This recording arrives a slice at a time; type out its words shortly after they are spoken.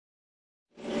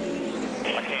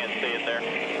get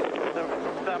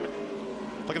there.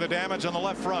 Look at the damage on the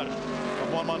left front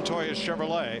of Juan Montoya's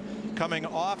Chevrolet. Coming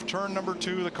off turn number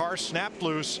 2, the car snapped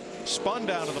loose, spun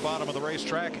down to the bottom of the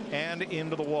racetrack and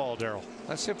into the wall, Darrell.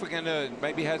 Let's see if we can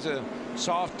maybe has a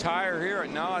soft tire here.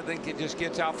 No, I think it just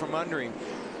gets out from under him.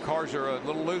 Cars are a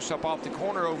little loose up off the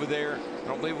corner over there. I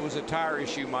don't believe it was a tire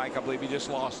issue, Mike. I believe he just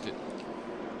lost it.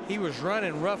 He was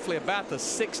running roughly about the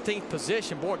 16th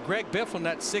position. Boy, Greg Bifflin,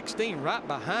 that 16, right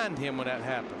behind him when that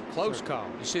happened. Close call.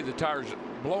 You see the tires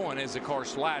blowing as the car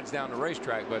slides down the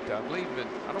racetrack, but I don't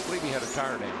believe he had a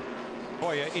tire down.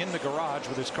 Montoya in the garage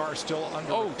with his car still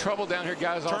under. Oh, trouble down here,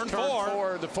 guys. Turn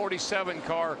 4. The 47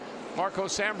 car.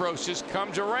 Marcos Ambrose just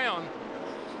comes around.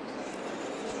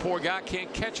 Poor guy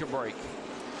can't catch a break.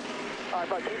 All right,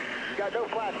 but you got no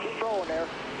flash. Keep rolling there.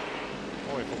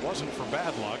 Boy, if it wasn't for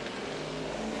bad luck.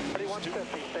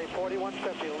 4150. Stay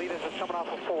 4150. The leaders are coming off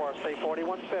of 4. Stay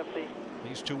 4150.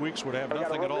 These 2 weeks would have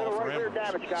nothing at all for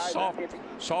Ambrose.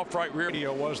 Soft right rear.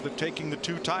 Radio was that taking the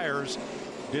 2 tires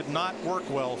did not work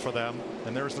well for them,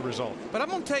 and there's the result. But I'm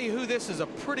going to tell you who this is a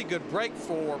pretty good break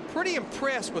for. Pretty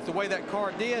impressed with the way that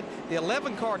car did. The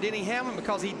 11 car, Denny Hamlin,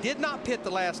 because he did not pit the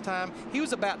last time. He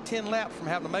was about 10 laps from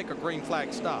having to make a green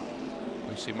flag stop.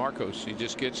 We see Marcos. He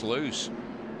just gets loose.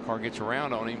 Car gets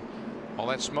around on him. All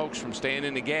that smoke's from staying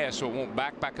in the gas, so it won't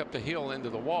back up the hill into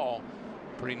the wall.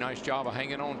 Pretty nice job of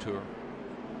hanging on to her.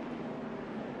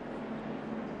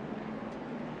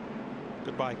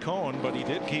 Goodbye Cohn, but he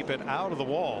did keep it out of the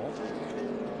wall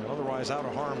and otherwise out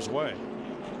of harm's way.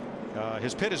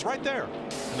 His pit is right there,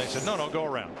 and they said no, go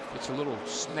around. It's a little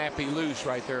snappy loose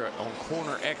right there on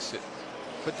corner exit.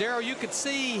 But Darrell, you could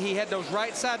see he had those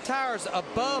right side tires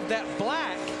above that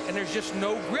black, and there's just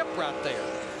no grip right there.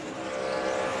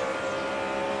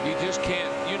 You just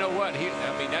can't. You know what?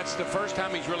 I mean, that's the first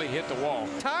time he's really hit the wall.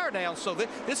 Tire down, so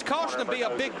this caution will be a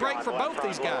big break for both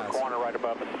these guys. Corner right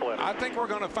above the split. I think we're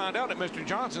going to find out that Mr.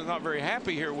 Johnson's not very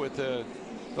happy here with the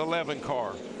 11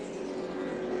 car.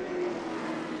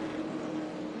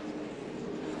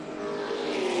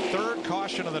 Third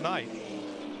caution of the night,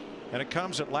 and it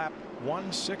comes at lap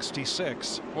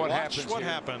 166. What happens? here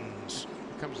happens?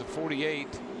 Here comes the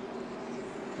 48.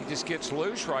 He just gets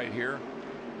loose right here.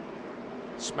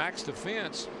 Smacks the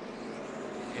fence,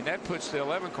 and that puts the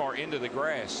 11 car into the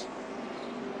grass.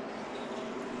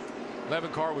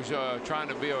 11 car was trying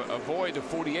to avoid the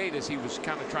 48 as he was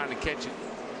kind of trying to catch it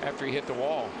after he hit the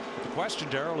wall. The question,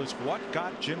 Darrell, is what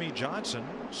got Jimmy Johnson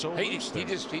so loose there?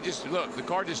 He just look, the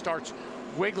car just starts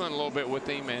wiggling a little bit with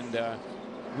him, and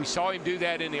we saw him do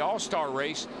that in the All-Star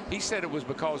race. He said it was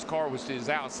because the car was to his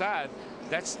outside.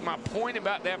 That's my point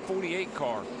about that 48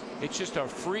 car. It's just a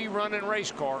free running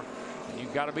race car.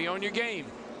 You've got to be on your game.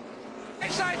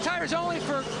 Inside tires only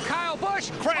for Kyle Busch.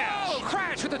 Crash! Oh,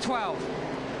 crash with the 12.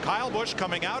 Kyle Busch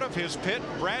coming out of his pit.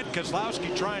 Brad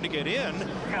Keselowski trying to get in.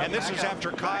 And this is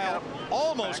after Kyle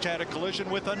almost had a collision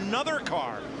with another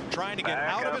car trying to get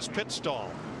out of his pit stall.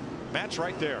 Matt's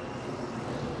right there.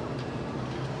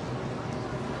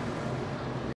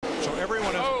 So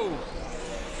everyone is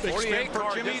big spin for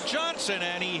Jimmy Johnson,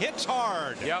 and he hits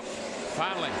hard. Yep,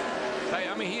 finally. Hey,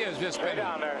 I mean, he has just been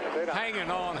hanging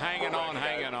on.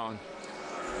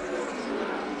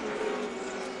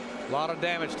 A lot of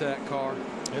damage to that car.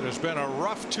 It has been a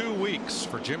rough 2 weeks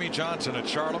for Jimmy Johnson at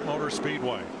Charlotte Motor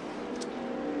Speedway.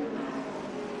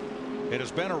 It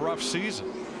has been a rough season.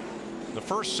 The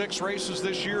first 6 races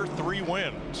this year, 3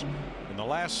 wins. In the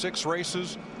last 6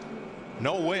 races,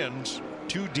 no wins,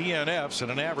 2 DNFs, and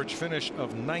an average finish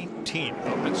of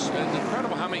 19th. It's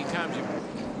incredible how many times you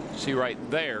see right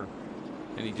there.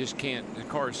 And he just can't. The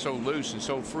car is so loose and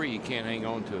so free, he can't hang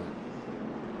on to it.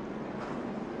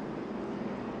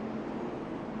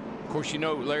 Of course, you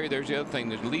know, Larry, there's the other thing.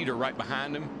 The leader right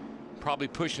behind him, probably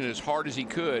pushing as hard as he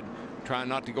could, trying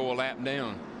not to go a lap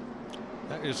down.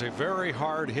 That is a very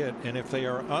hard hit, and if they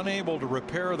are unable to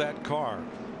repair that car,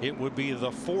 it would be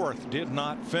the 4th did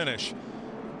not finish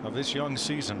of this young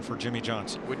season for Jimmy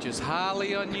Johnson, which is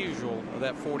highly unusual of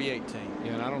that 48 team.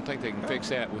 Yeah, and I don't think they can fix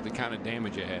that with the kind of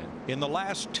damage it had. In the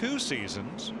last 2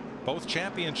 seasons, both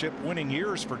championship winning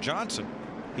years for Johnson,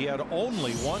 he had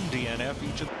only 1 DNF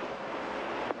each of them.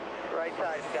 Right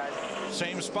side, guys.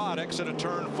 Same spot, exit of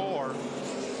turn 4.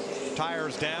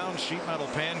 Tires down, sheet metal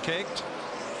pancaked.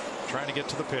 Trying to get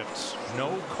to the pits.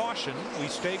 No caution, we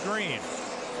stay green.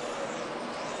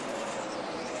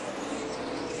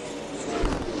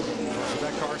 So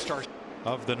that car starts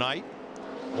of the night.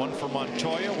 1 for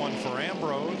Montoya, 1 for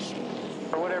Ambrose.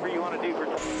 Or whatever you want to do for.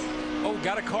 Oh,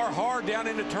 got a car hard down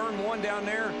into turn 1 down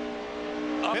there.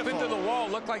 Up into the wall.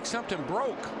 Looked like something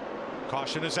broke.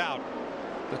 Caution is out.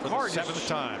 The for car the 7th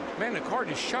time. Man, the car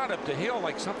just shot up the hill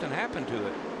like something happened to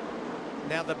it.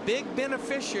 Now the big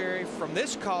beneficiary from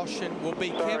this caution will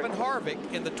be Kevin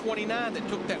Harvick in the 29 that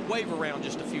took that wave around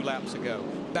just a few laps ago.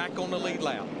 Back on the lead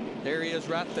lap. There he is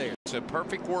right there. It's a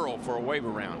perfect world for a wave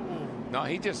around. No,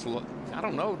 he just, I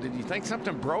don't know, did you think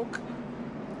something broke?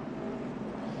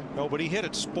 No, but he hit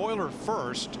it spoiler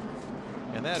first,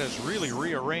 and that has really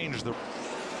rearranged the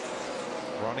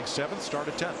running 7th,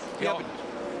 started 10th. Yeah,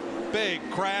 big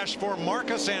crash for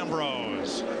Marcus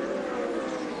Ambrose.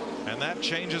 And that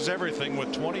changes everything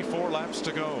with 24 laps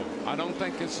to go. I don't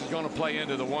think this is going to play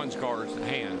into the ones car's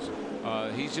hands.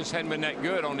 He's just hadn't been that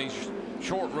good on these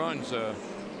short runs,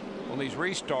 on these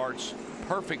restarts.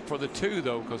 Perfect for the 2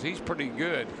 though, because he's pretty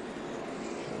good.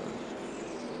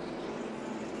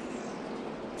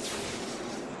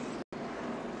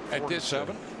 At this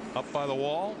 7 up by the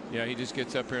wall. Yeah, he just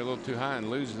gets up here a little too high and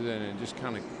loses it, and it just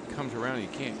kind of comes around and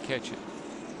you can't catch it.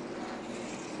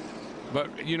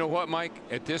 But you know what, Mike?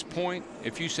 At this point,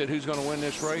 if you said who's going to win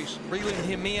this race, reeling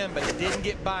him in, but he didn't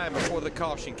get by him before the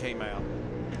caution came out.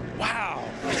 Wow,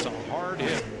 it's a hard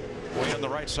hit way on the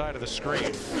right side of the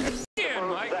screen. yeah,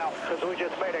 Mike. Because we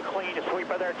just made a clean sweep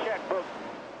of their checkbook.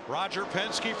 Roger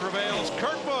Penske prevails.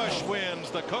 Kurt Busch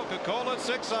wins the Coca Cola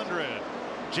 600.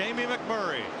 Jamie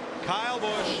McMurray, Kyle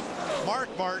Busch, Mark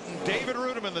Martin, David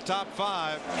Rudem in the top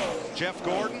 5. Jeff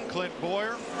Gordon, Clint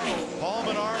Boyer, Paul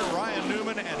Menard, Ryan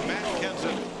Newman, and Matt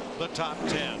Kenseth, the top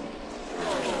 10.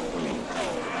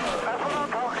 That's what I'm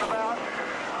talking about.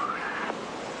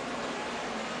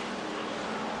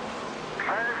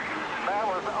 That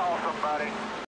was awesome, buddy.